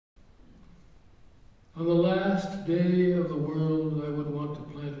On the last day of the world, I would want to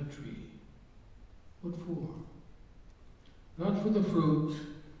plant a tree. What for? Not for the fruit.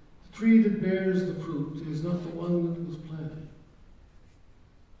 The tree that bears the fruit is not the one that was planted.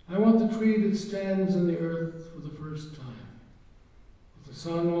 I want the tree that stands in the earth for the first time, with the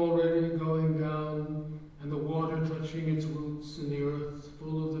sun already going down and the water touching its roots in the earth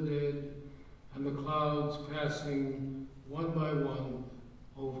full of the dead, and the clouds passing one by one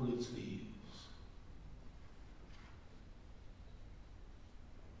over its leaves.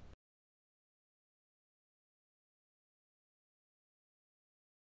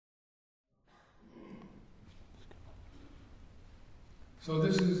 So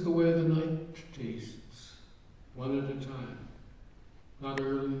this is the way the night tastes, one at a time, not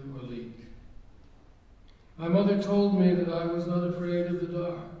early or late. My mother told me that I was not afraid of the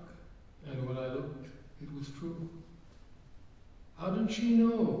dark, and when I looked, it was true. How did she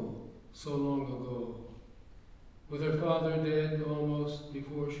know so long ago, with her father dead almost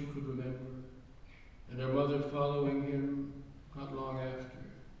before she could remember, and her mother following him not long after,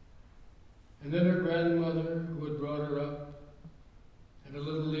 and then her grandmother who had brought her up, and a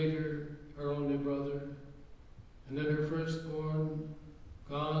little later, her only brother, and then her firstborn,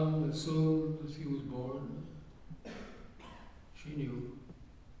 gone as soon as he was born. She knew.